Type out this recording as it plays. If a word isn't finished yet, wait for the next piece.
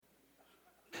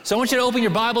So I want you to open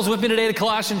your Bibles with me today to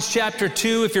Colossians chapter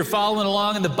 2. If you're following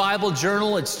along in the Bible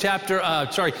journal, it's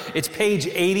page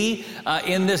 80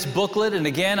 in this booklet. And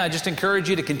again, I just encourage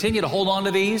you to continue to hold on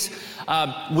to these.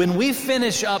 When we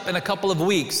finish up in a couple of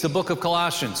weeks the book of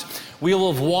Colossians, we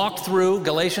will have walked through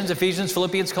Galatians, Ephesians,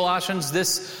 Philippians, Colossians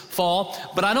this fall.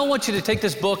 But I don't want you to take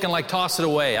this book and toss it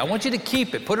away. I want you to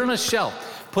keep it, put it on a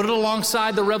shelf. Put it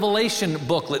alongside the Revelation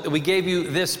booklet that we gave you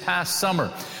this past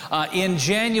summer. In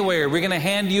January, we're going to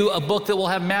hand you a book that will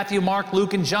have Matthew, Mark,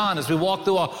 Luke, and John as we walk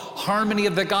through a harmony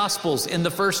of the Gospels in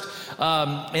the first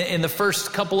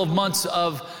couple of months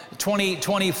of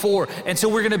 2024. And so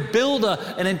we're going to build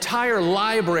an entire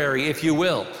library, if you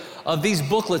will, of these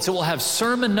booklets that will have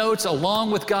sermon notes along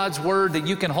with God's Word that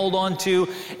you can hold on to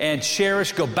and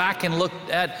cherish, go back and look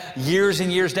at years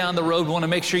and years down the road. We want to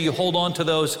make sure you hold on to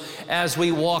those as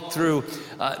we walk through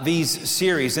these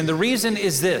series. And the reason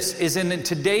is this, is in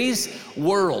today's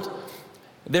world,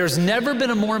 there's never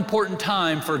been a more important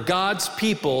time for God's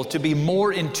people to be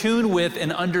more in tune with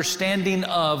and understanding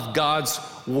of God's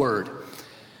Word.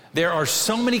 There are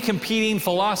so many competing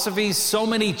philosophies, so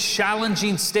many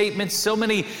challenging statements, so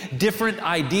many different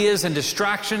ideas and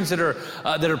distractions that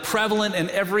are prevalent in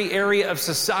every area of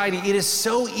society. It is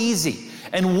so easy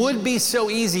and would be so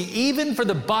easy, even for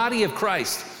the body of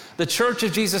Christ, the Church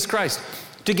of Jesus Christ,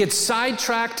 to get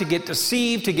sidetracked, to get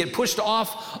deceived, to get pushed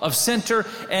off of center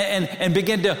and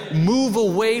begin to move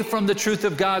away from the truth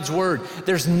of God's Word.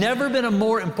 There's never been a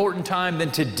more important time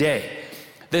than today,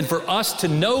 than for us to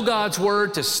know God's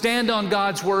Word, to stand on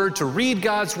God's Word, to read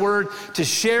God's Word, to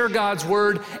share God's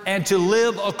Word, and to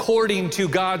live according to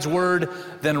God's Word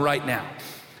than right now.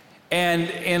 And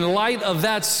in light of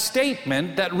that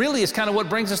statement, that really is kind of what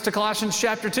brings us to Colossians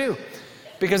chapter 2.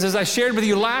 Because as I shared with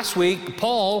you last week,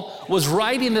 Paul was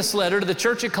writing this letter to the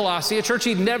church at Colossae, a church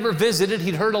he'd never visited.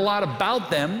 He'd heard a lot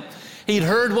about them. He'd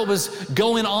heard what was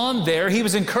going on there. He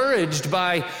was encouraged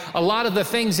by a lot of the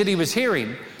things that he was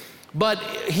hearing. But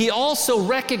he also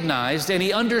recognized and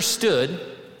he understood,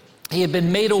 he had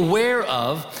been made aware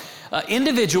of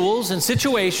individuals and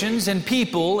situations and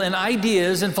people and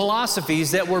ideas and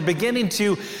philosophies that were beginning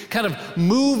to kind of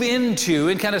move into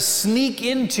and kind of sneak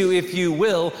into, if you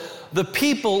will, the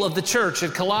people of the church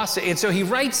at Colossae. And so he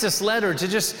writes this letter to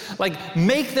just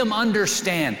make them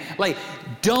understand,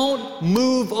 don't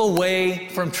move away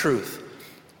from truth.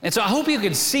 And so I hope you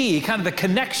can see kind of the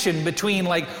connection between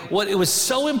what it was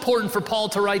so important for Paul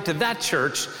to write to that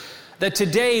church, that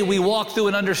today we walk through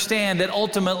and understand that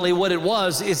ultimately what it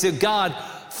was is that God,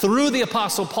 through the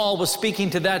Apostle Paul, was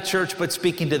speaking to that church, but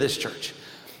speaking to this church.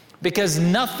 Because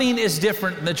nothing is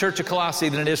different in the church of Colossae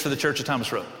than it is for the church of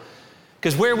Thomas Road.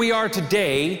 Because where we are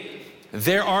today,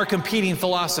 there are competing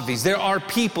philosophies. There are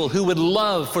people who would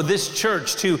love for this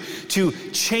church to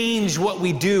change what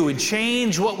we do and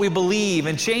change what we believe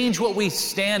and change what we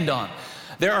stand on.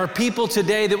 There are people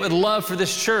today that would love for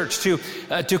this church to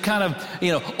kind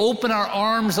of, open our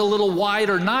arms a little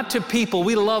wider, not to people.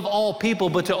 We love all people,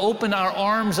 but to open our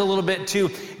arms a little bit to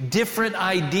different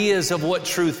ideas of what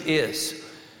truth is.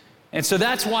 And so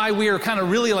that's why we are kind of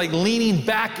really leaning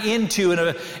back into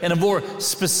in a more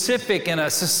specific and a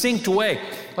succinct way.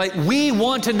 We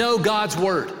want to know God's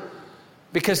Word,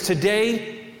 because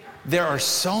today there are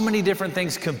so many different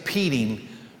things competing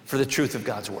for the truth of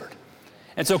God's Word.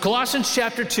 And so Colossians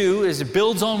chapter 2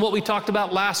 builds on what we talked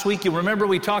about last week. You remember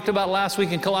we talked about last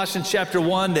week in Colossians chapter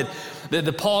 1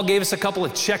 that Paul gave us a couple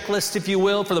of checklists, if you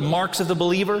will, for the marks of the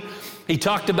believer. He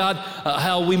talked about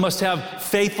how we must have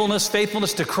faithfulness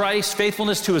to Christ,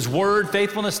 faithfulness to His Word,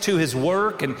 faithfulness to His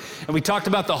work. And we talked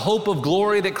about the hope of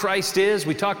glory that Christ is.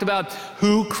 We talked about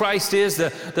who Christ is,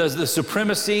 the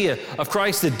supremacy of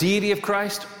Christ, the deity of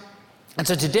Christ. And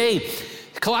so today,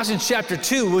 Colossians chapter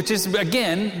 2, which is,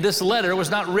 again, this letter was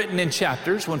not written in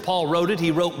chapters. When Paul wrote it, he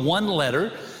wrote one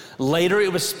letter. Later,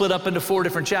 it was split up into 4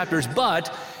 different chapters.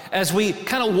 But as we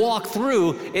kind of walk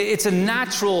through, it's a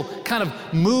natural kind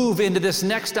of move into this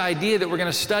next idea that we're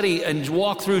going to study and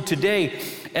walk through today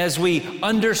as we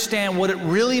understand what it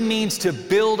really means to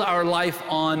build our life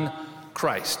on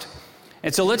Christ.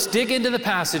 And so let's dig into the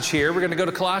passage here. We're going to go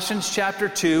to Colossians chapter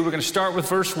 2. We're going to start with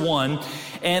verse 1.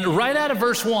 And right out of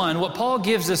verse 1, what Paul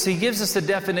gives us, he gives us the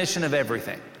definition of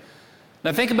everything.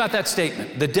 Now think about that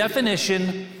statement, the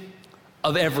definition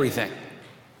of everything.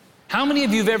 How many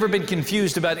of you have ever been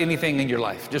confused about anything in your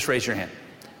life? Just raise your hand.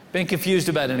 Been confused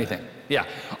about anything? Yeah.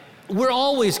 We're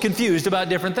always confused about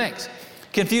different things.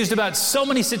 Confused about so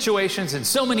many situations and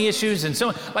so many issues and so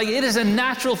it is a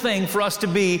natural thing for us to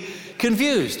be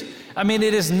confused. I mean,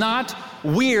 it is not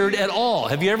weird at all.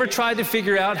 Have you ever tried to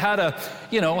figure out how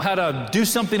to do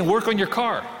something to work on your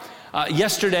car?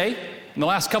 Yesterday, in the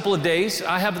last couple of days,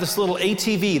 I have this little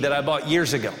ATV that I bought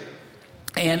years ago,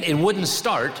 and it wouldn't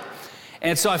start.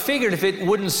 And so I figured if it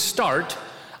wouldn't start,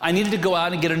 I needed to go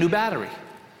out and get a new battery.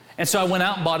 And so I went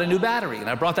out and bought a new battery, and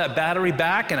I brought that battery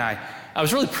back, and I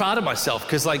was really proud of myself,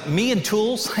 because like me and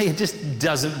tools, it just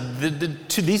doesn't,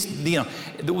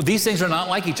 these things are not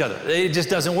like each other. It just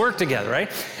doesn't work together, right?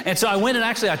 And so I went and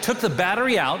I took the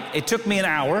battery out. It took me an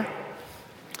hour.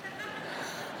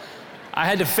 I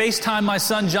had to FaceTime my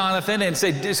son Jonathan and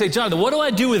say, Jonathan, what do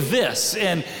I do with this?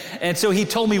 And so he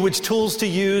told me which tools to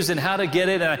use and how to get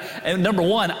it. And number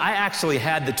one, I actually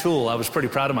had the tool. I was pretty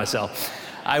proud of myself.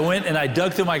 I went and I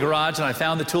dug through my garage and I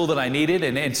found the tool that I needed.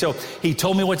 And so he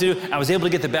told me what to do. I was able to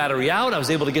get the battery out. I was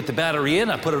able to get the battery in.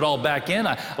 I put it all back in.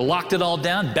 I locked it all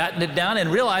down, battened it down,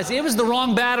 and realized it was the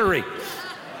wrong battery.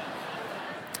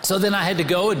 So then I had to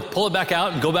go and pull it back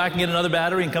out and go back and get another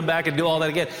battery and come back and do all that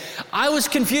again. I was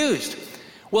confused.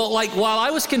 Well, like while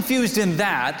I was confused in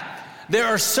that, there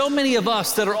are so many of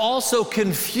us that are also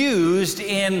confused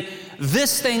in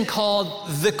this thing called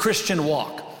the Christian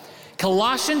walk.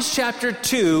 Colossians chapter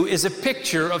 2 is a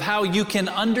picture of how you can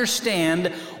understand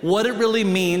what it really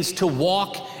means to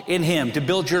walk in Him, to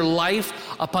build your life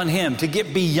upon Him, to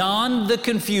get beyond the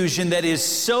confusion that is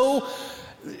so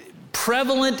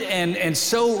prevalent and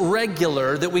so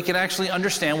regular that we can actually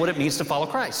understand what it means to follow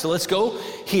Christ. So let's go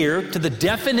here to the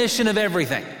definition of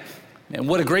everything. And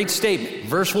what a great statement.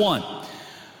 Verse 1.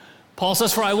 Paul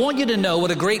says, for I want you to know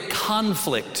what a great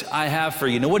conflict I have for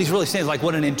you. Now what he's really saying is like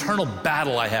what an internal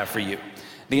battle I have for you.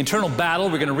 The internal battle,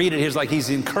 we're going to read it here, is like he's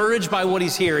encouraged by what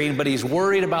he's hearing, but he's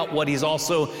worried about what he's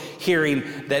also hearing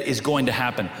that is going to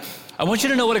happen. I want you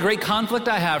to know what a great conflict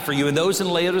I have for you and those in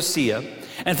Laodicea,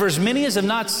 and for as many as have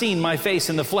not seen my face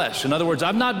in the flesh. In other words,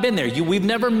 I've not been there. We've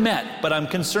never met, but I'm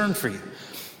concerned for you.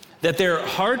 That their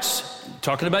hearts,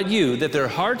 talking about you, that their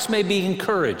hearts may be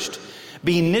encouraged,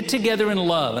 being knit together in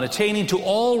love and attaining to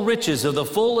all riches of the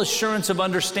full assurance of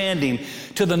understanding,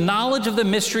 to the knowledge of the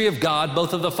mystery of God,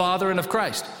 both of the Father and of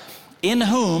Christ, in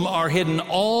whom are hidden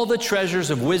all the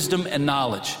treasures of wisdom and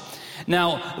knowledge.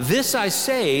 Now, this I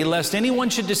say, lest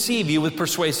anyone should deceive you with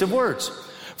persuasive words.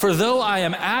 For though I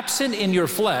am absent in your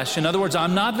flesh, in other words,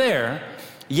 I'm not there,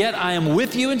 yet I am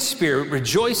with you in spirit,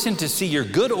 rejoicing to see your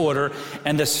good order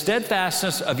and the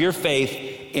steadfastness of your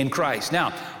faith in Christ. Now,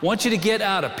 I want you to get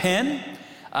out a pen.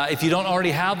 If you don't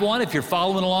already have one, if you're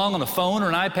following along on a phone or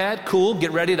an iPad, cool.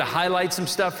 Get ready to highlight some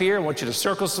stuff here. I want you to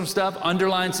circle some stuff,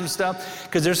 underline some stuff,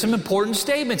 because there's some important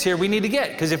statements here we need to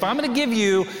get. Because if I'm going to give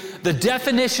you the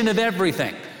definition of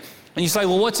everything, and you say,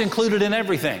 well, what's included in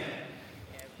everything?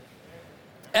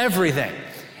 Everything.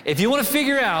 If you want to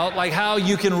figure out like how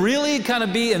you can really kind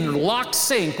of be in locked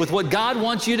sync with what God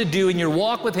wants you to do in your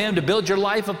walk with Him to build your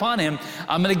life upon Him,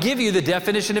 I'm going to give you the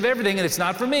definition of everything, and it's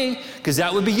not for me because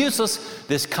that would be useless.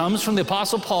 This comes from the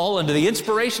Apostle Paul under the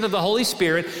inspiration of the Holy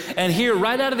Spirit, and here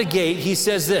right out of the gate he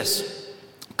says this,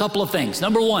 a couple of things.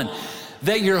 Number one,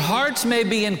 that your hearts may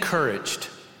be encouraged.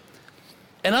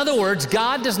 In other words,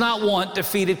 God does not want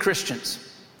defeated Christians.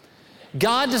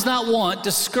 God does not want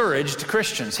discouraged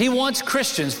Christians. He wants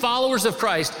Christians, followers of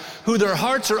Christ, who their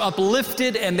hearts are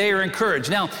uplifted and they are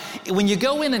encouraged. Now, when you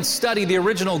go in and study the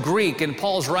original Greek in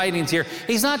Paul's writings here,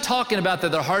 he's not talking about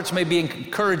that their hearts may be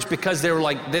encouraged because they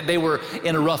were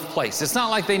in a rough place. It's not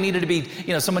like they needed to be,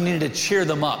 someone needed to cheer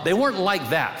them up. They weren't like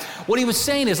that. What he was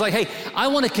saying is like, hey, I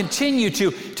want to continue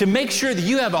to make sure that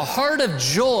you have a heart of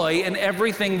joy in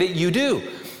everything that you do.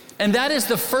 And that is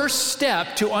the first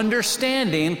step to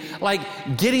understanding, like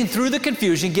getting through the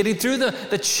confusion, getting through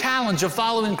the challenge of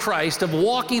following Christ, of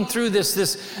walking through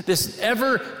this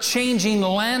ever-changing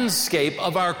landscape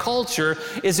of our culture,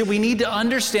 is that we need to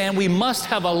understand we must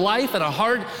have a life and a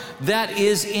heart that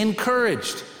is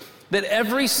encouraged. That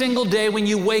every single day when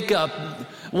you wake up,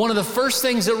 one of the first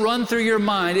things that run through your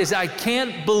mind is, I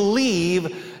can't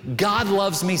believe God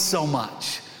loves me so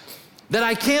much. That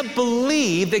I can't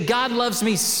believe that God loves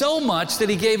me so much that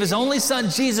He gave His only Son,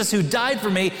 Jesus, who died for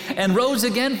me and rose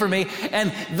again for me.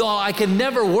 And though I can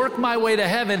never work my way to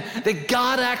heaven, that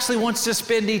God actually wants to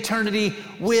spend eternity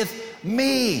with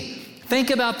me.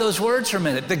 Think about those words for a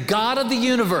minute. The God of the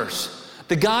universe,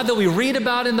 the God that we read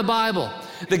about in the Bible,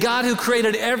 the God who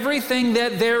created everything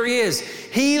that there is,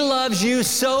 He loves you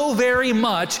so very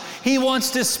much, He wants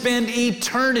to spend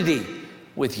eternity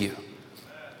with you.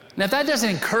 Now, if that doesn't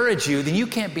encourage you, then you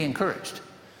can't be encouraged.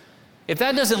 If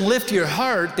that doesn't lift your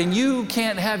heart, then you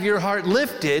can't have your heart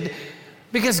lifted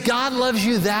because God loves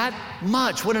you that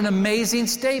much. What an amazing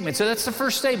statement. So that's the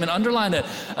first statement. Underline it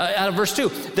out of verse 2,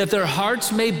 that their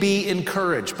hearts may be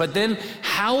encouraged. But then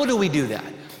how do we do that?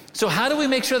 So how do we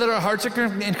make sure that our hearts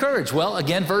are encouraged? Well,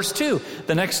 again, verse 2,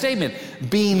 the next statement,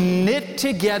 be knit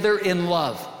together in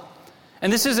love.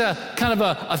 And this is a kind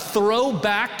of a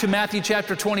throwback to Matthew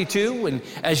chapter 22. And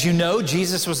as you know,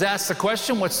 Jesus was asked the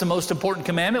question, what's the most important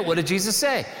commandment? What did Jesus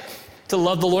say? To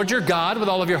love the Lord your God with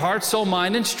all of your heart, soul,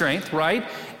 mind, and strength, right?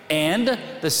 And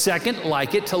the second,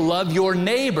 like it, to love your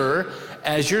neighbor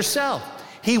as yourself.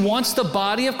 He wants the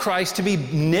body of Christ to be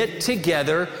knit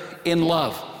together in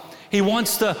love. He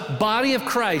wants the body of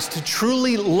Christ to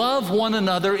truly love one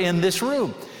another in this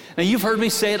room. Now, you've heard me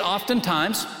say it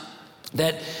oftentimes,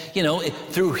 that,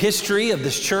 through history of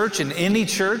this church and any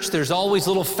church, there's always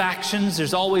little factions,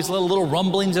 there's always little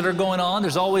rumblings that are going on,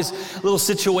 there's always little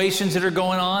situations that are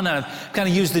going on. And I've kind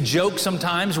of used the joke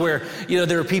sometimes where,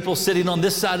 there are people sitting on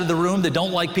this side of the room that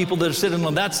don't like people that are sitting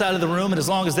on that side of the room, and as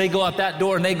long as they go out that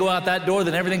door and they go out that door,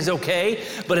 then everything's okay.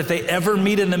 But if they ever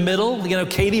meet in the middle,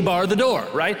 Katie bar the door,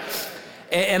 right?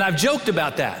 And I've joked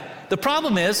about that. The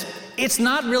problem is, it's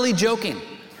not really joking.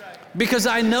 Because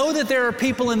I know that there are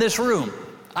people in this room.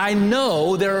 I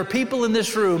know there are people in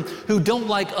this room who don't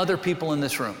like other people in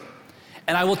this room.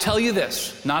 And I will tell you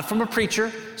this, not from a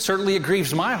preacher, certainly it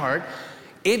grieves my heart,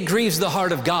 it grieves the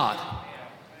heart of God.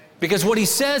 Because what he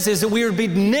says is that we are to be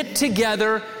knit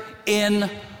together in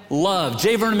love.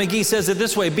 J. Vernon McGee says it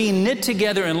this way, being knit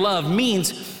together in love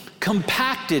means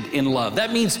compacted in love.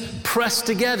 That means pressed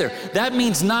together. That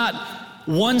means not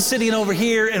one sitting over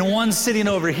here and one sitting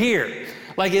over here.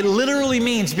 Like it literally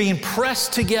means being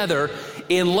pressed together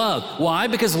in love. Why?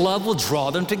 Because love will draw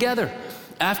them together.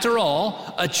 After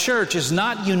all, a church is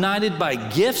not united by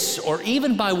gifts or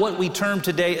even by what we term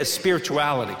today as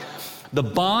spirituality. The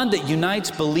bond that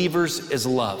unites believers is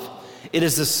love. It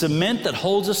is the cement that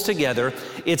holds us together.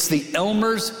 It's the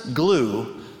Elmer's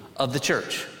glue of the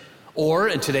church. Or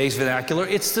in today's vernacular,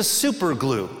 it's the super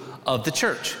glue of the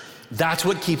church. That's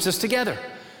what keeps us together.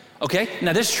 Okay,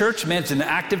 now this church, man, it's an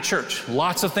active church.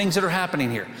 Lots of things that are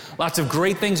happening here. Lots of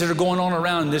great things that are going on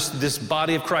around this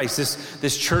body of Christ,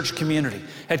 this church community.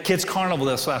 Had Kids Carnival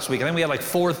this last week. I think we had like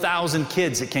 4,000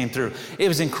 kids that came through. It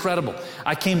was incredible.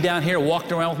 I came down here,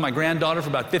 walked around with my granddaughter for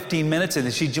about 15 minutes, and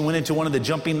then she went into one of the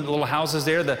jumping little houses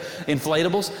there, the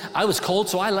inflatables. I was cold,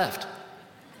 so I left.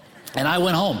 And I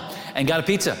went home and got a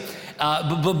pizza.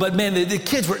 But man, the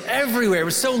kids were everywhere. It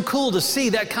was so cool to see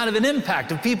that kind of an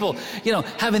impact of people,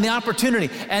 having the opportunity.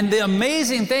 And the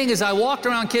amazing thing is I walked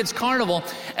around Kids Carnival,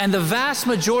 and the vast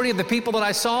majority of the people that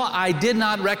I saw, I did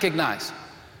not recognize,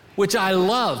 which I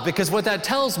love, because what that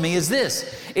tells me is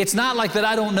this. It's not like that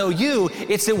I don't know you.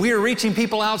 It's that we're reaching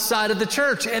people outside of the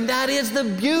church. And that is the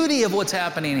beauty of what's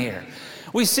happening here.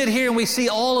 We sit here and we see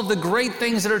all of the great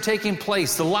things that are taking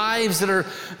place, the lives that are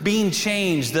being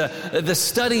changed, the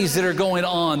studies that are going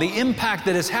on, the impact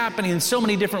that is happening in so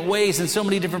many different ways, in so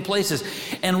many different places,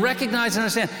 and recognize and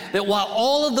understand that while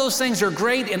all of those things are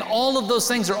great and all of those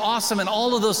things are awesome and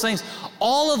all of those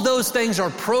things are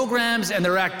programs and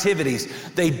they're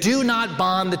activities, they do not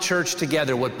bond the church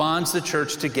together. What bonds the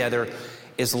church together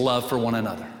is love for one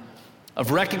another,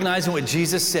 of recognizing what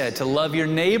Jesus said, to love your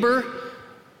neighbor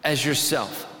as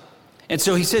yourself. And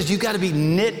so he says you got to be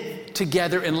knit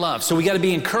together in love. So we got to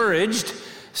be encouraged.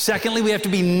 Secondly, we have to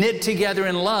be knit together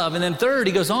in love. And then third,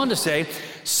 he goes on to say,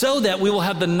 so that we will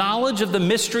have the knowledge of the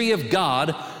mystery of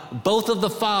God, both of the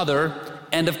Father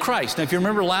and of Christ. Now, if you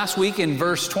remember last week in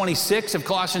verse 26 of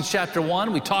Colossians chapter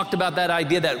 1, we talked about that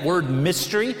idea, that word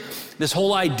mystery, this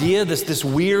whole idea, this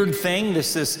weird thing,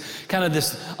 this kind of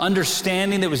this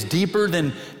understanding that was deeper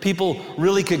than people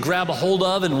really could grab a hold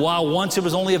of. And while once it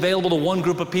was only available to one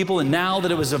group of people, and now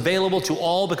that it was available to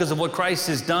all because of what Christ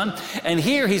has done. And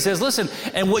here he says, listen,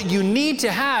 and what you need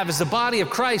to have as the body of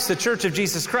Christ, the church of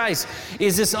Jesus Christ,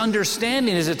 is this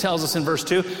understanding, as it tells us in verse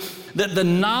 2, that the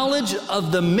knowledge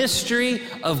of the mystery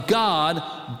of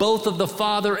God, both of the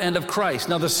Father and of Christ.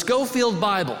 Now, the Schofield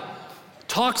Bible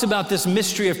talks about this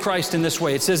mystery of Christ in this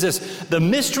way. It says this, the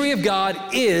mystery of God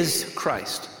is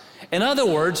Christ. In other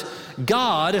words,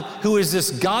 God, who is this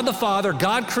God the Father,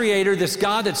 God Creator, this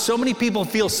God that so many people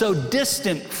feel so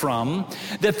distant from,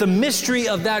 that the mystery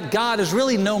of that God is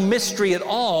really no mystery at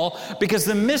all, because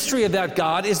the mystery of that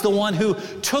God is the one who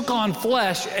took on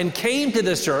flesh and came to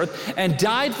this earth and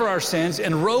died for our sins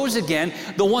and rose again,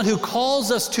 the one who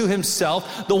calls us to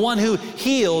himself, the one who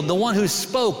healed, the one who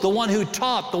spoke, the one who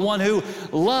taught, the one who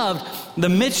loved. The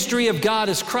mystery of God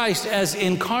is Christ as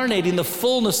incarnating the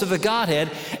fullness of the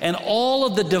Godhead and all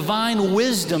of the divine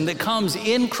wisdom that comes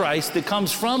in Christ, that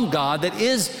comes from God, that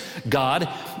is God.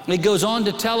 It goes on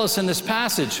to tell us in this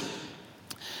passage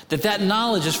that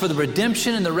knowledge is for the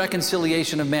redemption and the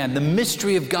reconciliation of man. The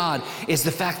mystery of God is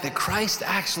the fact that Christ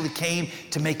actually came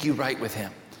to make you right with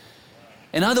him.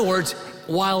 In other words,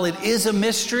 while it is a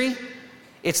mystery,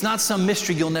 it's not some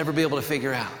mystery you'll never be able to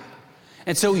figure out.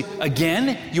 And so,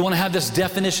 again, you want to have this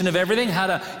definition of everything, how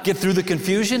to get through the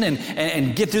confusion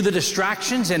and get through the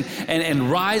distractions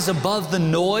and rise above the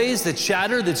noise, the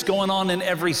chatter that's going on in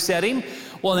every setting.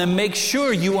 Well, then make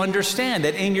sure you understand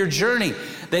that in your journey,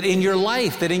 that in your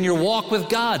life, that in your walk with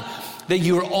God, that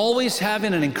you are always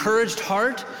having an encouraged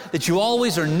heart, that you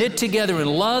always are knit together in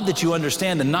love, that you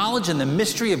understand the knowledge and the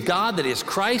mystery of God that is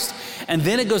Christ. And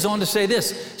then it goes on to say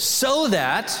this, so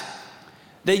that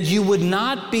you would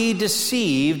not be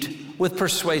deceived with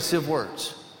persuasive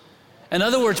words. In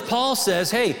other words, Paul says,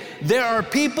 hey, there are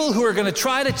people who are going to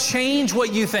try to change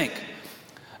what you think.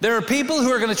 There are people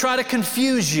who are going to try to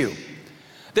confuse you.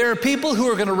 There are people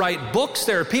who are going to write books.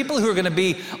 There are people who are going to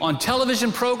be on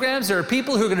television programs. There are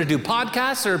people who are going to do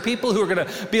podcasts. There are people who are going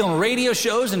to be on radio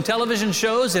shows and television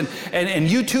shows and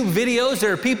YouTube videos.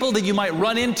 There are people that you might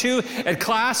run into at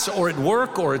class or at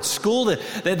work or at school.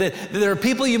 There are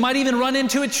people you might even run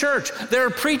into at church. There are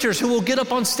preachers who will get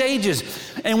up on stages.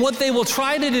 And what they will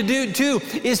try to do too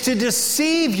is to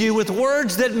deceive you with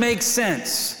words that make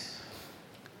sense.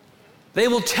 They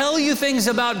will tell you things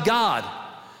about God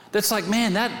that's like,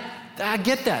 man, I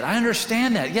get that. I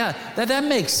understand that. Yeah, that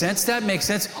makes sense. That makes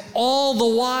sense. All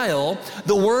the while,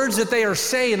 the words that they are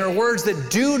saying are words that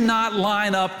do not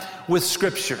line up with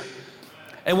Scripture.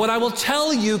 And what I will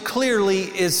tell you clearly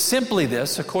is simply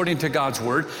this, according to God's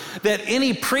Word, that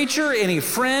any preacher, any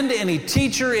friend, any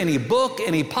teacher, any book,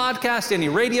 any podcast, any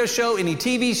radio show, any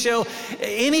TV show,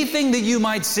 anything that you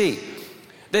might see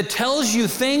that tells you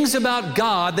things about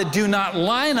God that do not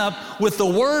line up with the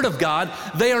Word of God,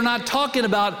 they are not talking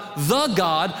about the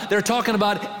God. They're talking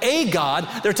about a God.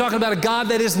 They're talking about a God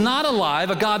that is not alive,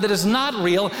 a God that is not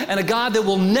real, and a God that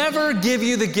will never give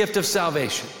you the gift of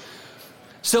salvation.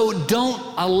 So don't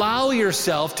allow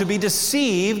yourself to be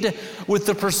deceived with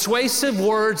the persuasive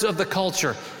words of the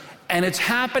culture. And it's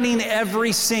happening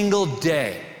every single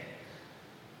day.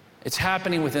 It's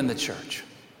happening within the church.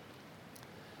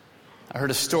 I heard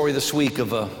a story this week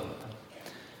of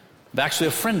actually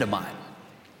a friend of mine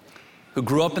who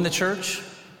grew up in the church,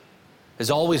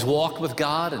 has always walked with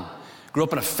God, and grew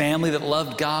up in a family that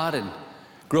loved God, and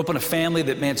grew up in a family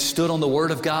that, man, stood on the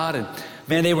Word of God, and,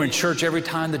 man, they were in church every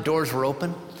time the doors were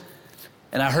open.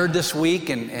 And I heard this week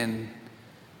and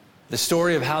the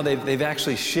story of how they've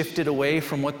actually shifted away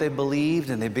from what they believed,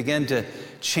 and they began to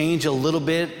change a little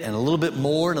bit and a little bit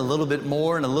more and a little bit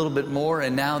more and a little bit more,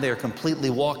 and now they're completely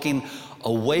walking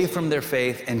away from their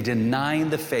faith and denying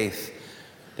the faith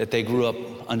that they grew up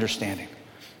understanding.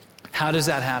 How does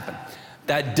that happen?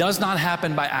 That does not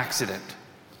happen by accident.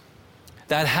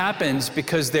 That happens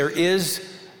because there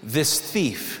is this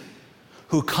thief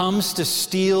who comes to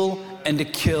steal and to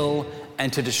kill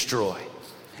and to destroy.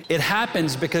 It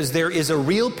happens because there is a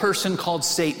real person called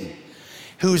Satan,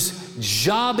 whose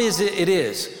job it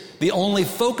is, the only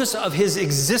focus of his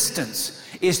existence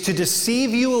is to deceive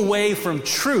you away from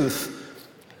truth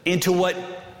into what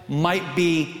might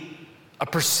be a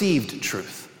perceived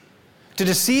truth. To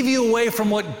deceive you away from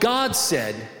what God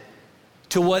said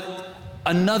to what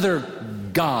another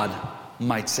God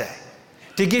might say.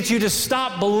 To get you to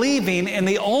stop believing in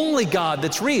the only God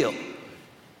that's real,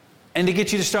 and to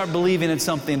get you to start believing in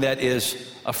something that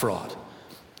is a fraud.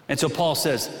 And so Paul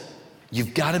says,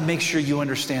 you've got to make sure you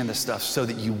understand this stuff so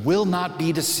that you will not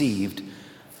be deceived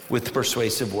with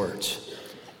persuasive words.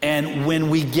 And when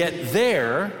we get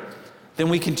there, then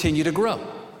we continue to grow.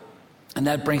 And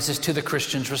that brings us to the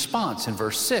Christian's response in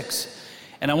verse 6.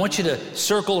 And I want you to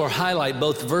circle or highlight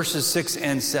both verses 6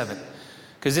 and 7.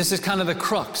 Because this is kind of the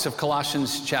crux of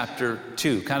Colossians chapter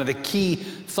 2, kind of the key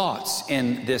thoughts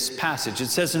in this passage. It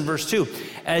says in verse 2,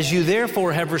 as you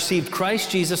therefore have received Christ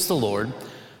Jesus the Lord,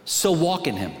 so walk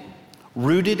in him,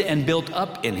 rooted and built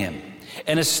up in him,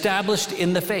 and established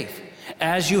in the faith,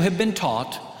 as you have been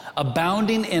taught,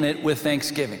 abounding in it with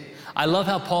thanksgiving. I love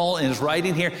how Paul is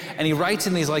writing here, and he writes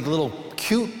in these like little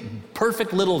cute,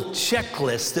 perfect little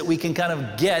checklists that we can kind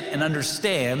of get and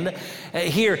understand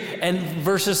here. And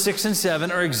verses 6 and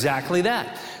 7 are exactly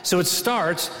that. So it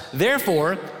starts,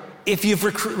 therefore, if you've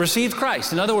received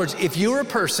Christ. In other words, if you're a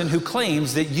person who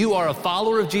claims that you are a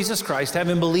follower of Jesus Christ,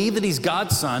 having believed that he's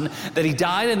God's son, that he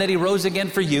died and that he rose again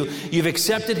for you, you've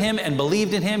accepted him and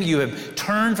believed in him, you have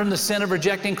turned from the sin of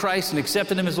rejecting Christ and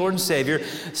accepted him as Lord and Savior,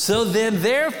 so then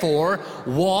therefore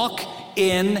walk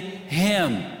in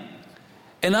him.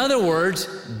 In other words,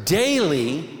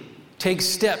 daily take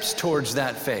steps towards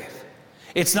that faith.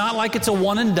 It's not like it's a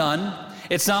one and done.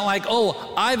 It's not like,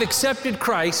 oh, I've accepted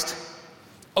Christ.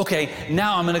 Okay,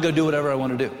 now I'm going to go do whatever I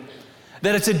want to do.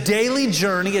 That it's a daily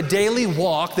journey, a daily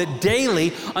walk, that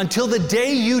daily, until the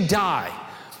day you die,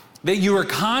 that you are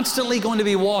constantly going to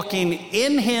be walking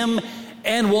in Him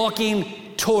and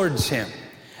walking towards Him.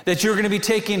 That you're going to be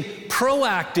taking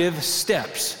proactive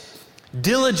steps,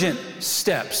 diligent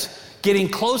steps, getting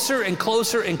closer and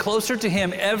closer and closer to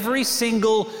Him every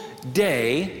single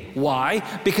day. Why?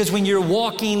 Because when you're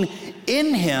walking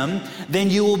in Him,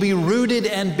 then you will be rooted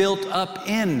and built up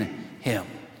in Him.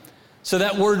 So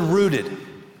that word rooted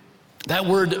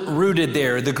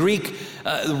there, the Greek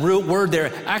word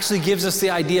there actually gives us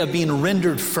the idea of being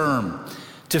rendered firm,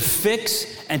 to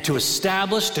fix and to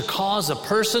establish, to cause a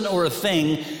person or a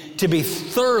thing to be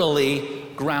thoroughly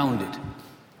grounded.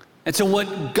 And so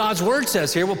what God's word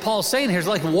says here, what Paul's saying here, is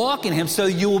like walk in Him so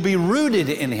you will be rooted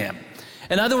in Him.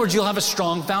 In other words, you'll have a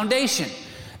strong foundation,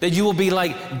 that you will be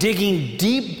like digging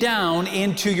deep down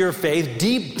into your faith,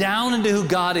 deep down into who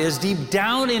God is, deep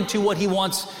down into what He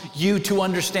wants you to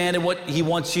understand and what He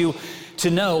wants you to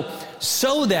know,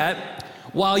 so that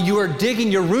while you are digging,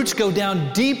 your roots go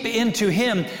down deep into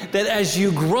Him, that as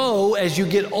you grow, as you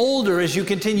get older, as you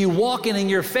continue walking in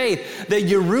your faith, that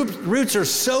your roots are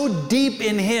so deep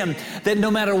in Him that no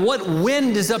matter what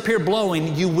wind is up here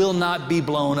blowing, you will not be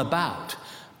blown about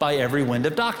by every wind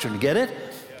of doctrine. Get it?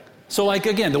 So like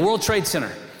again, the World Trade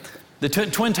Center, the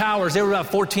Twin Towers, they were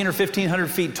about 1,400 or 1,500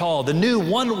 feet tall. The new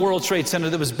One World Trade Center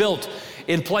that was built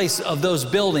in place of those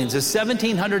buildings is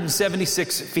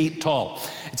 1,776 feet tall.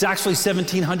 It's actually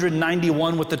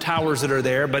 1,791 with the towers that are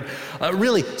there, but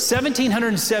really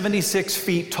 1,776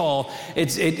 feet tall.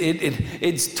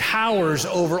 It's towers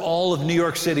over all of New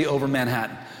York City, over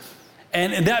Manhattan.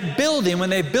 And that building, when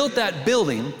they built that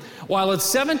building, while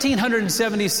it's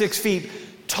 1,776 feet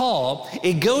tall,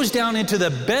 it goes down into the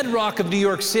bedrock of New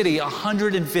York City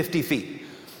 150 feet.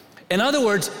 In other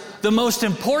words, the most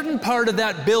important part of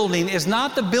that building is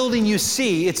not the building you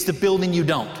see, it's the building you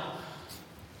don't.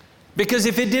 Because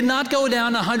if it did not go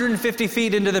down 150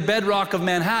 feet into the bedrock of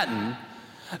Manhattan,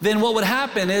 then what would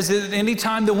happen is that any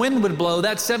time the wind would blow,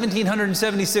 that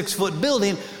 1,776-foot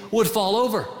building would fall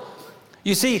over.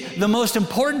 You see, the most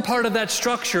important part of that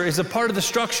structure is a part of the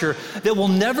structure that will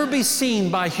never be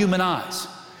seen by human eyes.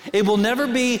 It will never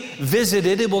be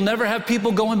visited. It will never have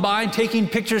people going by and taking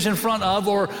pictures in front of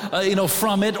or,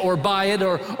 from it or by it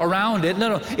or around it.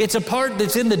 No. It's a part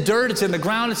that's in the dirt, it's in the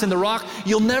ground, it's in the rock.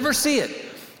 You'll never see it.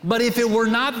 But if it were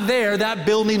not there, that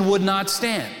building would not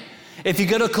stand. If you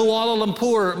go to Kuala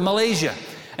Lumpur, Malaysia,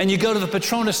 and you go to the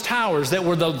Petronas Towers that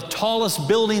were the tallest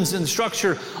buildings and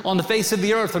structure on the face of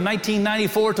the earth from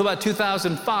 1994 to about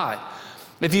 2005.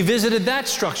 If you visited that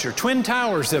structure, Twin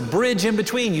Towers, the bridge in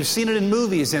between, you've seen it in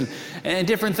movies and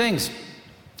different things.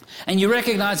 And you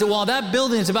recognize that while that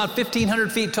building is about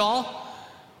 1,500 feet tall,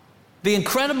 the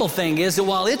incredible thing is that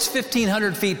while it's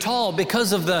 1,500 feet tall,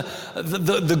 because of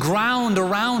the ground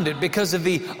around it, because of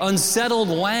the unsettled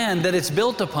land that it's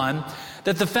built upon,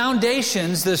 that the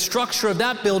foundations, the structure of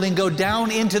that building go down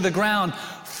into the ground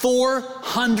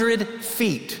 400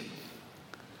 feet.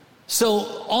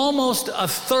 So almost a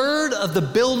third of the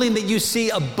building that you see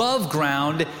above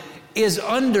ground is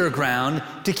underground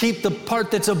to keep the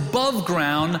part that's above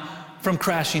ground from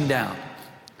crashing down.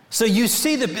 So you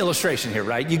see the illustration here,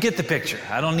 right? You get the picture.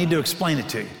 I don't need to explain it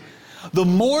to you. The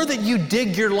more that you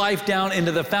dig your life down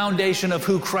into the foundation of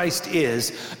who Christ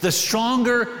is, the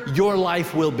stronger your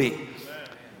life will be.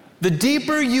 The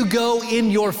deeper you go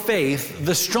in your faith,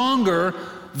 the stronger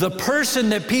the person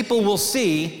that people will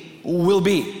see will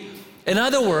be. In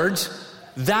other words,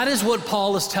 that is what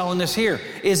Paul is telling us here,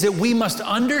 is that we must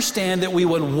understand that we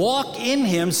would walk in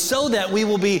Him so that we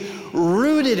will be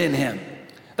rooted in Him.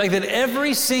 Like that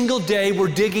every single day we're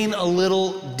digging a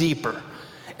little deeper.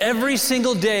 Every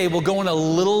single day we're going a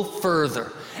little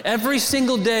further. Every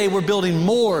single day we're building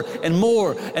more and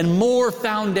more and more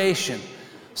foundation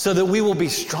so that we will be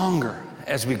stronger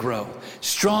as we grow,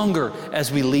 stronger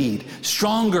as we lead,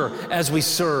 stronger as we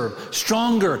serve,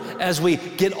 stronger as we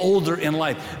get older in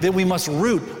life. That we must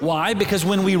root. Why? Because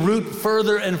when we root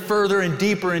further and further and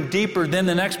deeper, then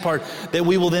the next part, that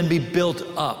we will then be built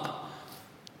up.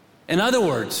 In other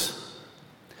words,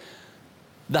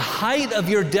 the height of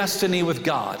your destiny with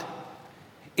God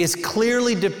is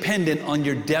clearly dependent on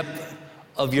your depth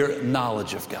of your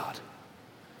knowledge of God.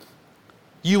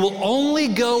 You will only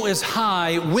go as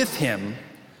high with Him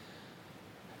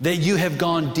that you have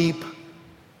gone deep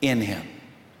in Him.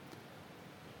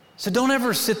 So don't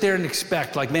ever sit there and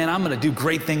expect, like, man, I'm going to do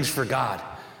great things for God,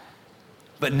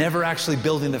 but never actually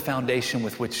building the foundation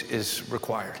with which is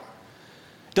required.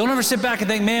 Don't ever sit back and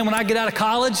think, man, when I get out of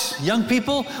college, young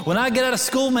people, when I get out of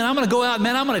school, man, I'm going to go out,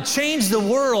 man, I'm going to change the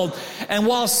world. And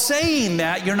while saying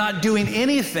that, you're not doing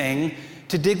anything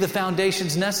to dig the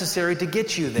foundations necessary to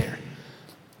get you there.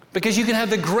 Because you can have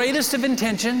the greatest of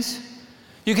intentions,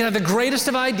 you can have the greatest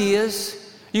of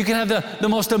ideas, you can have the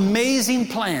most amazing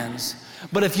plans,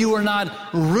 but if you are not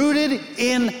rooted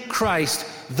in Christ,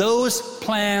 those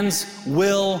plans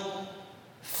will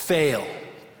fail.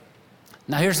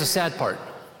 Now here's the sad part.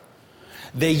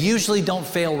 They usually don't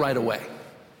fail right away.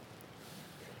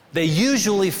 They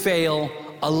usually fail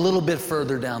a little bit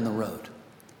further down the road.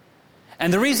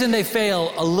 And the reason they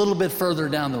fail a little bit further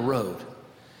down the road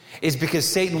is because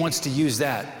Satan wants to use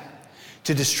that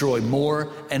to destroy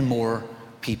more and more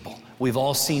people. We've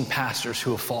all seen pastors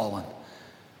who have fallen.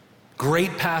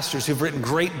 Great pastors who've written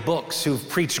great books, who've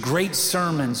preached great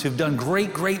sermons, who've done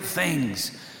great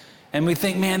things. And we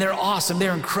think, man, they're awesome,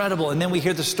 they're incredible. And then we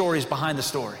hear the stories behind the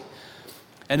story.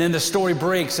 And then the story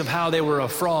breaks of how they were a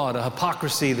fraud, a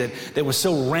hypocrisy that was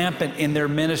so rampant in their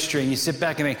ministry. And you sit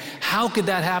back and think, how could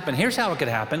that happen? Here's how it could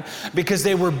happen. Because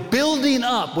they were building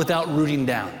up without rooting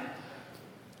down.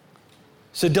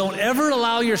 So don't ever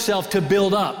allow yourself to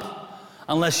build up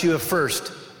unless you have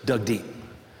first dug deep.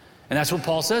 And that's what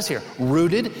Paul says here.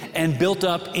 Rooted and built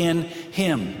up in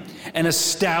Him and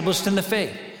established in the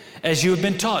faith, as you have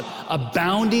been taught,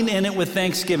 abounding in it with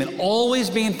thanksgiving, always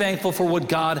being thankful for what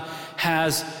God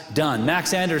has done.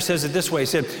 Max Anders says it this way. He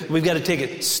said, we've got to take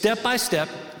it step by step,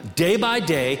 day by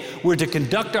day. We're to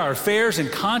conduct our affairs in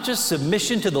conscious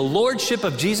submission to the Lordship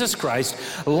of Jesus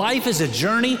Christ. Life is a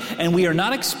journey, and we are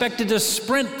not expected to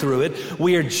sprint through it.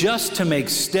 We are just to make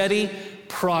steady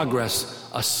progress,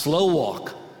 a slow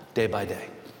walk, day by day.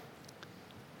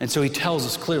 And so he tells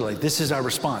us clearly, this is our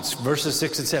response. Verses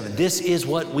 6 and 7. This is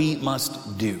what we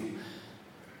must do.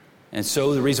 And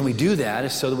so the reason we do that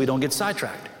is so that we don't get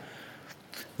sidetracked.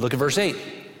 Look at verse 8.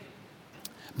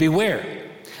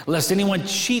 Beware, lest anyone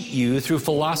cheat you through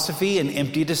philosophy and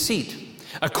empty deceit,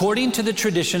 according to the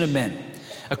tradition of men,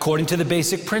 according to the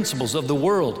basic principles of the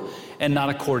world, and not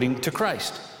according to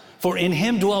Christ. For in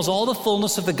Him dwells all the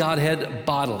fullness of the Godhead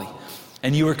bodily.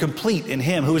 And you are complete in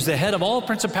Him, who is the head of all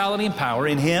principality and power.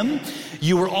 In Him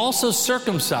you were also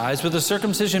circumcised with a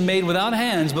circumcision made without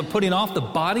hands, but putting off the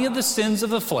body of the sins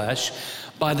of the flesh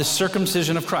by the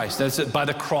circumcision of Christ. That's it, by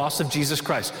the cross of Jesus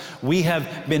Christ. We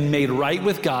have been made right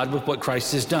with God with what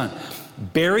Christ has done.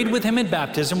 Buried with Him in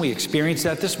baptism, we experienced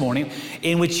that this morning,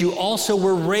 in which you also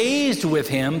were raised with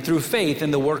Him through faith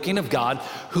in the working of God,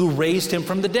 who raised Him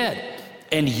from the dead.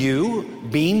 And you,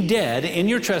 being dead in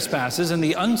your trespasses and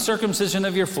the uncircumcision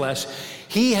of your flesh,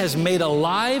 He has made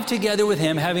alive together with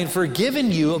Him, having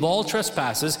forgiven you of all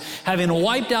trespasses, having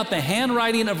wiped out the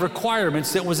handwriting of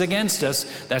requirements that was against us,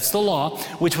 that's the law,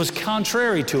 which was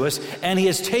contrary to us, and He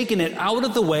has taken it out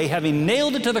of the way, having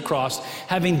nailed it to the cross,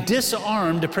 having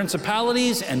disarmed the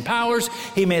principalities and powers.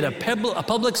 He made a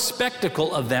public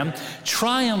spectacle of them,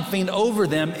 triumphing over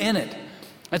them in it.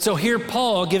 And so here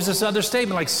Paul gives this other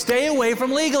statement, like, stay away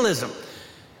from legalism.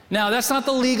 Now, that's not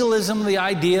the legalism, the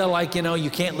idea like, you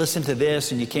can't listen to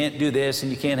this and you can't do this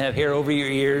and you can't have hair over your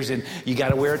ears and you got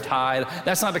to wear a tie.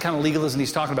 That's not the kind of legalism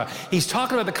he's talking about. He's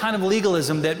talking about the kind of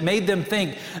legalism that made them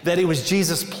think that it was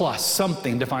Jesus plus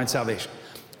something to find salvation.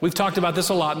 We've talked about this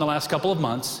a lot in the last couple of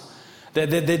months.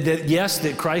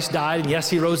 That Christ died, and yes,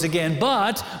 He rose again,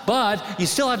 but you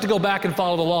still have to go back and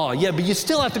follow the law. Yeah, but you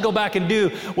still have to go back and do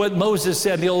what Moses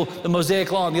said, the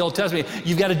Mosaic law in the Old Testament.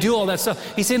 You've got to do all that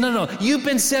stuff. He's saying, no, you've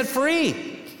been set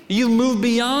free. You've moved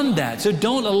beyond that. So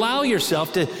don't allow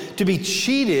yourself to be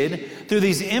cheated through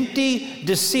these empty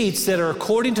deceits that are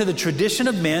according to the tradition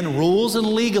of men, rules and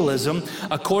legalism,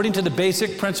 according to the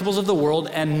basic principles of the world,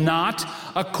 and not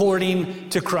according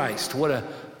to Christ. What a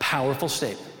powerful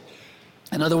statement.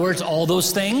 In other words, all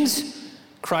those things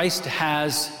Christ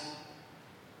has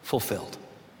fulfilled.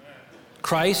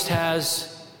 Christ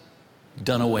has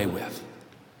done away with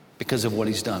because of what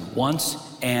He's done once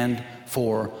and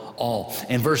for all.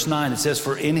 In verse 9 it says,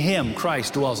 for in Him,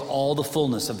 Christ, dwells all the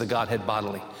fullness of the Godhead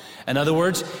bodily. In other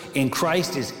words, in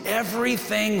Christ is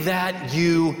everything that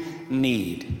you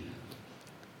need.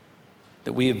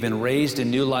 That we have been raised in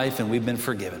new life and we've been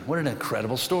forgiven. What an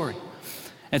incredible story.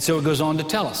 And so it goes on to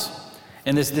tell us.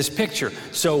 And this picture,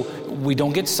 so we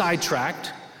don't get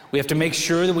sidetracked. We have to make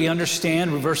sure that we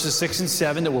understand verses 6 and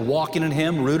 7, that we're walking in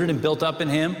Him, rooted and built up in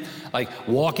Him, like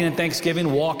walking in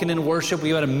thanksgiving, walking in worship.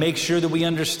 We got to make sure that we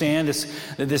understand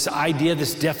this idea,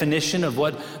 this definition of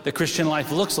what the Christian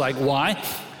life looks like. Why?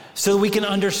 So that we can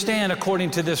understand,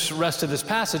 according to this rest of this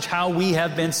passage, how we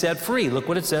have been set free. Look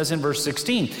what it says in verse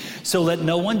 16. So let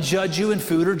no one judge you in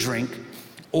food or drink,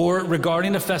 or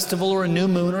regarding a festival or a new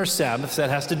moon or a Sabbath. That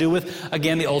has to do with,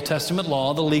 again, the Old Testament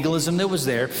law, the legalism that was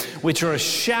there, which are a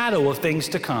shadow of things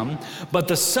to come, but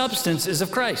the substance is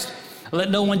of Christ. Let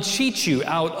no one cheat you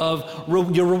out of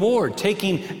your reward,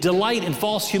 taking delight in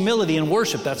false humility and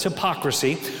worship. That's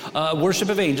hypocrisy, worship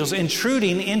of angels,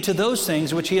 intruding into those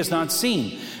things which he has not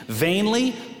seen,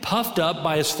 vainly puffed up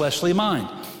by his fleshly mind,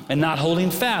 and not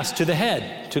holding fast to the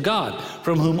head, to God,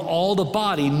 from whom all the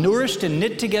body, nourished and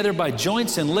knit together by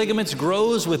joints and ligaments,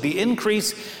 grows with the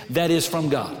increase that is from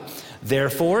God.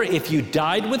 Therefore, if you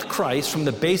died with Christ from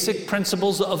the basic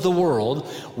principles of the world,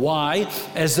 why,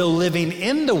 as though living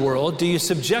in the world, do you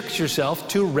subject yourself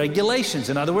to regulations?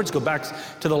 In other words, go back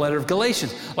to the letter of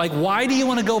Galatians. Like, why do you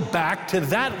want to go back to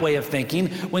that way of thinking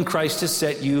when Christ has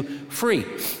set you free?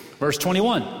 Verse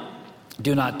 21.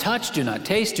 Do not touch, do not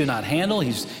taste, do not handle.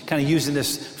 He's kind of using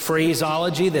this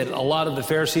phraseology that a lot of the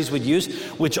Pharisees would use,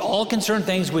 which all concern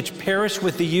things which perish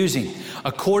with the using,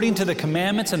 according to the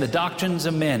commandments and the doctrines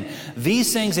of men.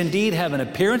 These things indeed have an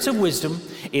appearance of wisdom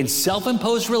in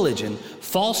self-imposed religion,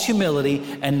 false humility,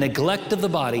 and neglect of the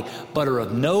body, but are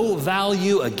of no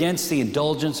value against the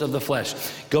indulgence of the flesh.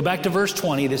 Go back to verse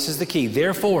 20. This is the key.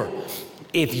 Therefore,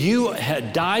 if you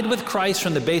had died with Christ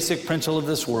from the basic principle of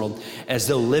this world, as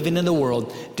though living in the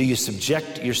world, do you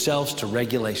subject yourselves to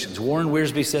regulations? Warren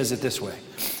Wiersbe says it this way.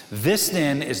 This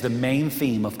then is the main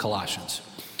theme of Colossians.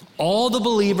 All the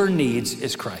believer needs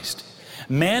is Christ.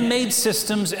 Man-made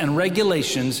systems and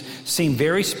regulations seem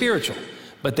very spiritual,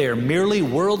 but they are merely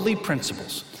worldly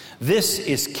principles. This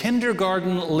is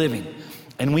kindergarten living,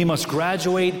 and we must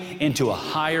graduate into a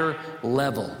higher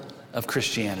level of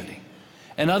Christianity.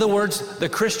 In other words, the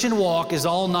Christian walk is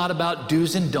all not about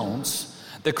do's and don'ts.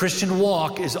 The Christian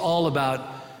walk is all about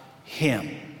Him.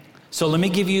 So let me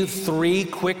give you 3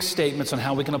 quick statements on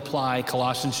how we can apply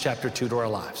Colossians chapter 2 to our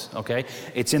lives, okay?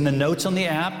 It's in the notes on the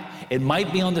app. It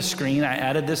might be on the screen. I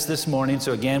added this morning,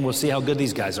 so again, we'll see how good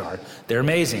these guys are. They're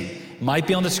amazing. Might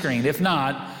be on the screen. If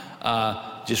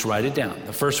not, just write it down.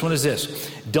 The first one is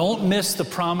this. Don't miss the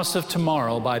promise of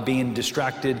tomorrow by being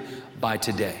distracted by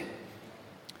today.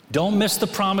 Don't miss the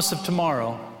promise of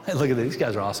tomorrow. Hey, look at this. These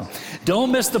guys are awesome.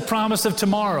 Don't miss the promise of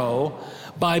tomorrow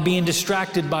by being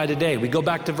distracted by today. We go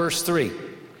back to verse 3.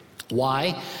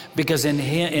 Why? Because in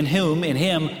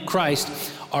Him,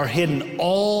 Christ, are hidden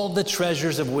all the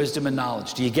treasures of wisdom and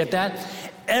knowledge. Do you get that?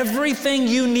 Everything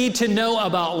you need to know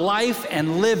about life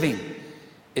and living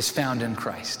is found in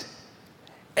Christ.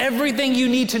 Everything you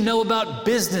need to know about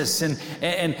business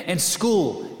and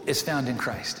school is found in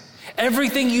Christ.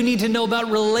 Everything you need to know about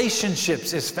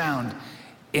relationships is found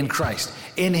in Christ.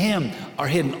 In Him are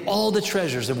hidden all the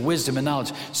treasures of wisdom and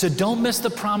knowledge. So don't miss the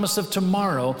promise of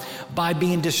tomorrow by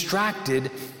being distracted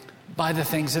by the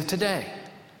things of today.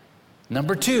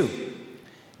 Number 2,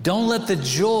 don't let the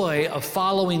joy of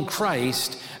following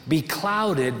Christ be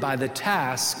clouded by the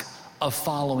task of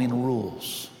following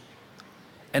rules.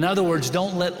 In other words,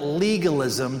 don't let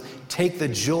legalism take the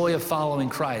joy of following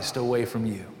Christ away from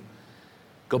you.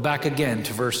 Go back again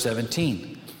to verse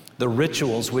 17. The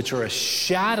rituals which are a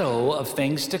shadow of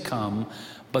things to come,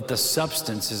 but the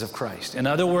substance is of Christ. In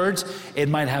other words, it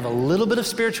might have a little bit of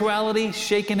spirituality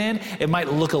shaken in. It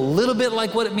might look a little bit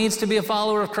like what it means to be a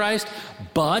follower of Christ,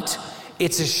 but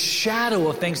it's a shadow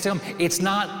of things to come. It's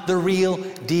not the real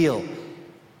deal.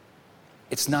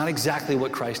 It's not exactly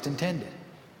what Christ intended.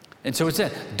 And so it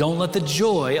said, don't let the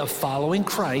joy of following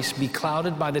Christ be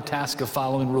clouded by the task of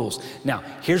following rules. Now,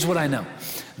 here's what I know.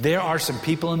 There are some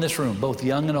people in this room, both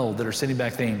young and old, that are sitting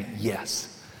back thinking,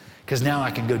 yes, because now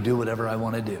I can go do whatever I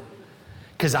want to do.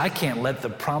 Because I can't let the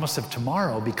promise of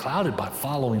tomorrow be clouded by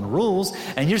following rules.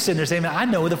 And you're sitting there saying, I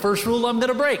know the first rule I'm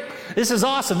going to break. This is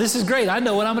awesome. This is great. I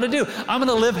know what I'm going to do. I'm going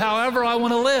to live however I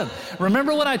want to live.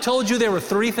 Remember when I told you there were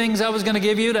 3 things I was going to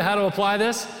give you to how to apply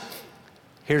this?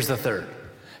 Here's the third.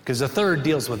 Because the third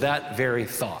deals with that very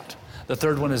thought. The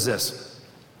third one is this.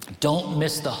 Don't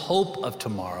miss the hope of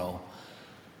tomorrow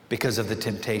because of the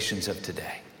temptations of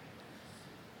today.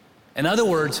 In other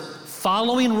words,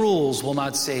 following rules will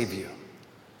not save you.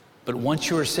 But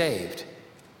once you are saved,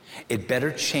 it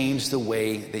better change the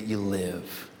way that you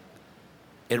live.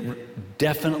 It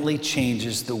definitely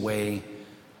changes the way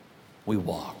we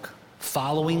walk.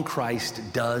 Following Christ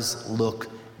does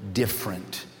look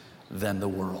different than the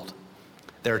world.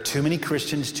 There are too many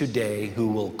Christians today who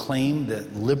will claim the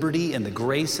liberty and the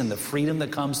grace and the freedom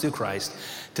that comes through Christ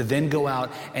to then go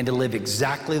out and to live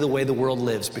exactly the way the world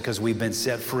lives because we've been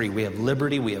set free. We have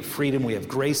liberty, we have freedom, we have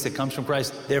grace that comes from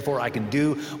Christ. Therefore, I can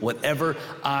do whatever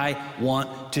I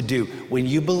want to do. When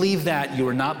you believe that, you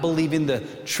are not believing the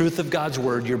truth of God's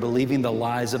word, you're believing the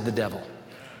lies of the devil.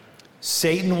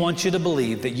 Satan wants you to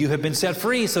believe that you have been set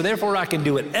free, so therefore I can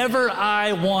do whatever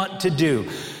I want to do.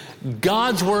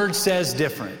 God's word says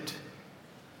different.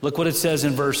 Look what it says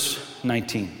in verse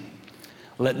 19.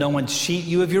 Let no one cheat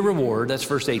you of your reward, that's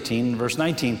verse 18, verse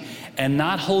 19, and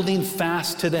not holding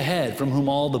fast to the head, from whom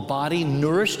all the body,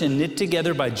 nourished and knit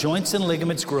together by joints and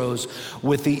ligaments, grows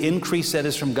with the increase that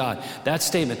is from God. That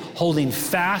statement, holding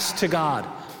fast to God.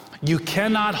 You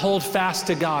cannot hold fast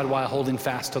to God while holding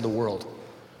fast to the world.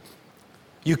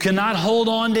 You cannot hold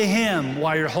on to Him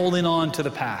while you're holding on to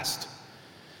the past.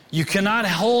 You cannot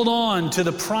hold on to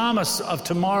the promise of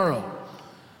tomorrow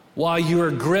while you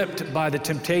are gripped by the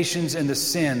temptations and the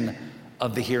sin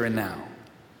of the here and now.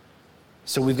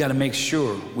 So we've got to make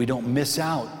sure we don't miss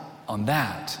out on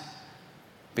that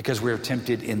because we're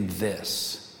tempted in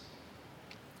this.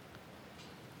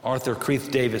 Arthur Creeth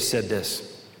Davis said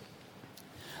this: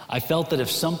 I felt that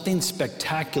if something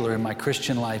spectacular in my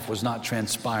Christian life was not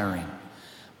transpiring,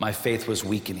 my faith was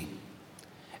weakening.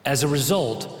 As a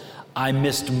result, I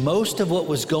missed most of what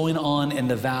was going on in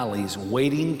the valleys,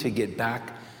 waiting to get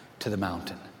back to the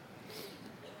mountain.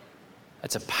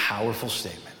 That's a powerful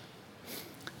statement,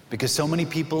 because so many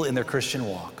people in their Christian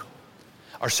walk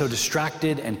are so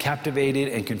distracted and captivated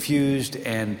and confused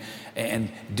and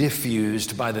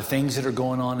diffused by the things that are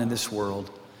going on in this world,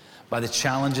 by the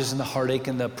challenges and the heartache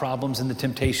and the problems and the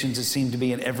temptations that seem to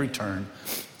be in every turn,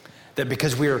 that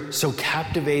because we are so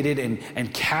captivated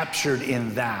and captured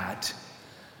in that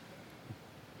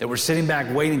we're sitting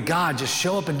back waiting, God, just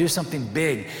show up and do something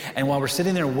big. And while we're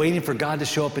sitting there waiting for God to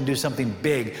show up and do something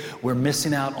big, we're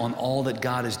missing out on all that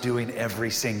God is doing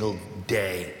every single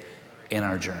day in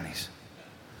our journeys.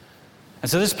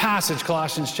 And so this passage,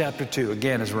 Colossians chapter 2,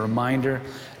 again, is a reminder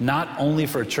not only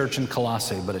for a church in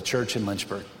Colossae, but a church in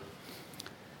Lynchburg.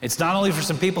 It's not only for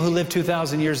some people who lived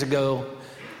 2,000 years ago,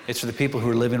 it's for the people who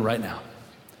are living right now.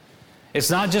 It's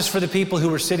not just for the people who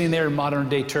were sitting there in modern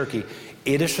day Turkey.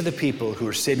 It is for the people who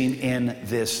are sitting in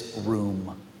this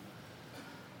room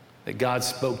that God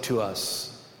spoke to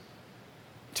us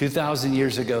 2,000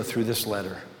 years ago through this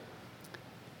letter.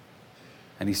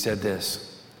 And He said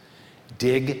this: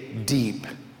 dig deep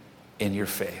in your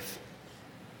faith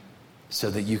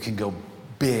so that you can go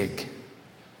big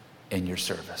in your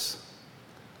service.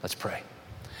 Let's pray.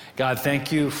 God,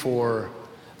 thank you for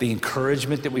the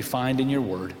encouragement that we find in your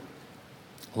word.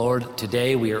 Lord,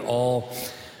 today we are all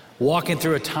walking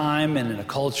through a time and in a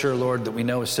culture, Lord, that we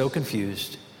know is so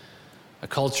confused, a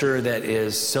culture that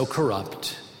is so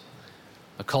corrupt,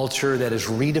 a culture that is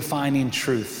redefining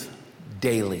truth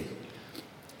daily.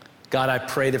 God, I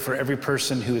pray that for every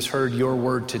person who has heard your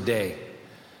word today,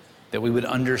 that we would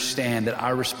understand that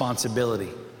our responsibility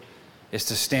is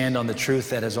to stand on the truth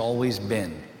that has always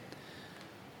been,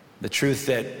 the truth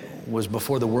that was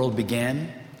before the world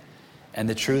began, and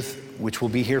the truth which will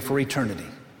be here for eternity.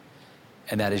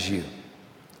 And that is you.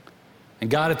 And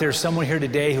God, if there's someone here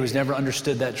today who has never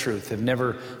understood that truth, have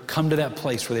never come to that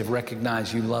place where they've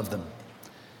recognized you love them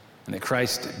and that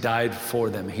Christ died for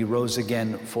them, He rose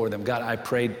again for them, God, I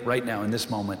pray right now in this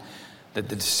moment that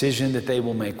the decision that they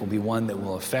will make will be one that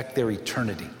will affect their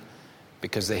eternity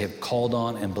because they have called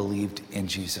on and believed in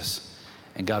Jesus.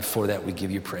 And God, for that we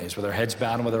give you praise. With our heads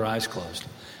bowed and with our eyes closed,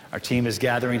 our team is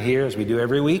gathering here as we do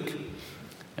every week,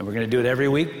 and we're going to do it every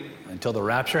week until the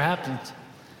rapture happens.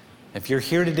 If you're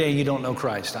here today and you don't know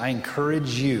Christ, I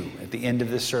encourage you at the end of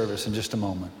this service in just a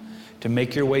moment to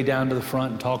make your way down to the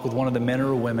front and talk with one of the men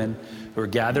or women who are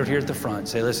gathered here at the front.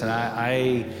 Say, listen,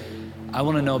 I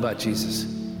want to know about Jesus.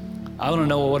 I want to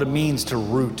know what it means to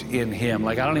root in Him.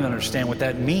 Like, I don't even understand what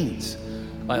that means.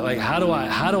 Like how do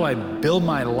I build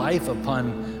my life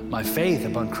upon my faith,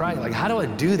 upon Christ? Like, how do I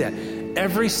do that?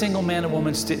 Every single man and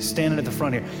woman standing at the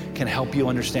front here can help you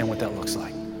understand what that looks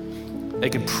like. They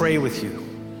can pray with you.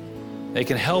 They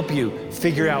can help you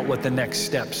figure out what the next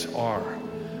steps are.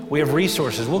 We have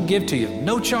resources we'll give to you,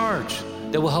 no charge,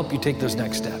 that will help you take those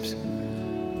next steps.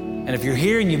 And if you're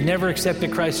here and you've never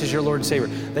accepted Christ as your Lord and Savior,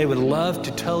 they would love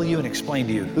to tell you and explain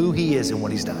to you who He is and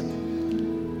what He's done.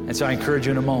 And so I encourage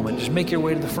you in a moment, just make your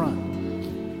way to the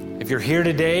front. If you're here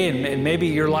today and maybe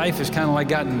your life has kind of like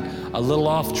gotten a little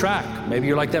off track, maybe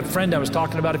you're like that friend I was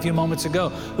talking about a few moments ago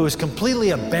who has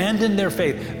completely abandoned their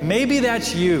faith. Maybe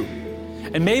that's you.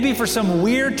 And maybe for some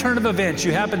weird turn of events,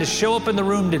 you happen to show up in the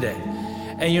room today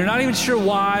and you're not even sure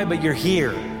why, but you're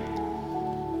here.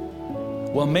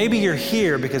 Well, maybe you're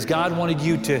here because God wanted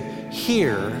you to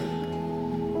hear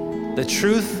the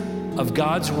truth of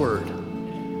God's word,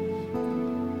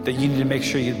 that you need to make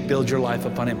sure you build your life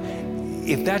upon Him.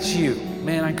 If that's you,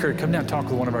 man, I encourage you, come down and talk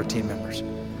with one of our team members.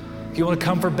 If you want to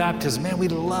come for baptism, man,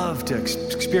 we'd love to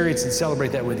experience and celebrate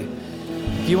that with you.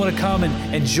 If you want to come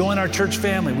and join our church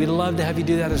family, we'd love to have you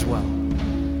do that as well.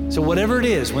 So whatever it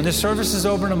is, when this service is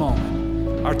over in a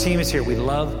moment, our team is here. We'd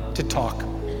love to talk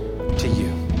to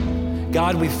you.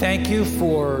 God, we thank you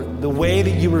for the way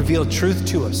that you reveal truth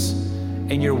to us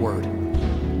in your word.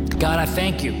 God, I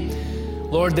thank you,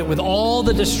 Lord, that with all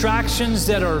the distractions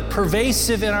that are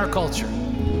pervasive in our culture,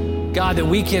 God, that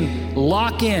we can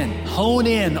lock in, hone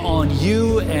in on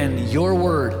you and your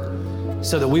word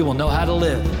so that we will know how to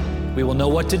live. We will know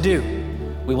what to do.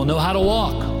 We will know how to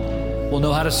walk. We'll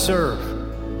know how to serve.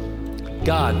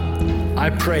 God, I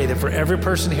pray that for every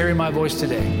person hearing my voice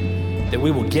today, that we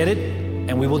will get it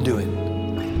and we will do it.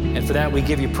 And for that, we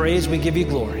give you praise, we give you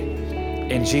glory.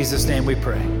 In Jesus' name we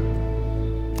pray.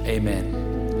 Amen.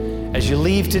 As you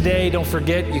leave today, don't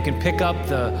forget, you can pick up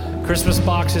the Christmas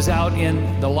boxes out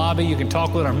in the lobby. You can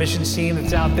talk with our missions team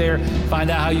that's out there, find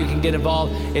out how you can get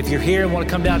involved. If you're here and want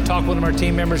to come down and talk with one of our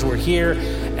team members, we're here.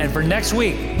 And for next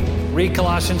week, read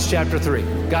Colossians chapter 3.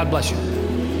 God bless you.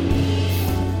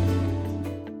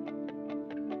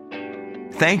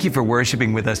 Thank you for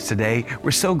worshiping with us today.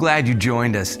 We're so glad you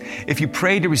joined us. If you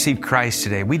prayed to receive Christ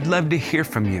today, we'd love to hear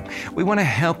from you. We want to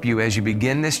help you as you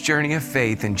begin this journey of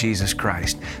faith in Jesus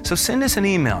Christ. So send us an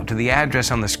email to the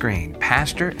address on the screen,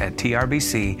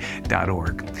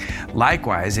 pastor@trbc.org.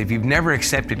 Likewise, if you've never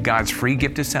accepted God's free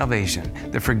gift of salvation,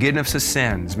 the forgiveness of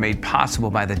sins made possible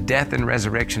by the death and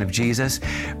resurrection of Jesus,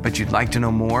 but you'd like to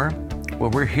know more, well,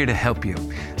 we're here to help you.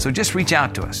 So just reach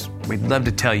out to us. We'd love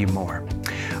to tell you more.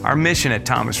 Our mission at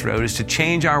Thomas Road is to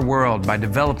change our world by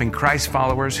developing Christ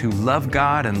followers who love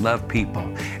God and love people.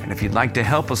 And if you'd like to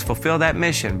help us fulfill that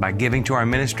mission by giving to our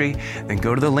ministry, then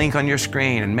go to the link on your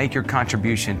screen and make your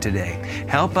contribution today.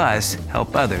 Help us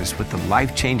help others with the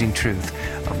life-changing truth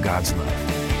of God's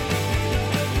love.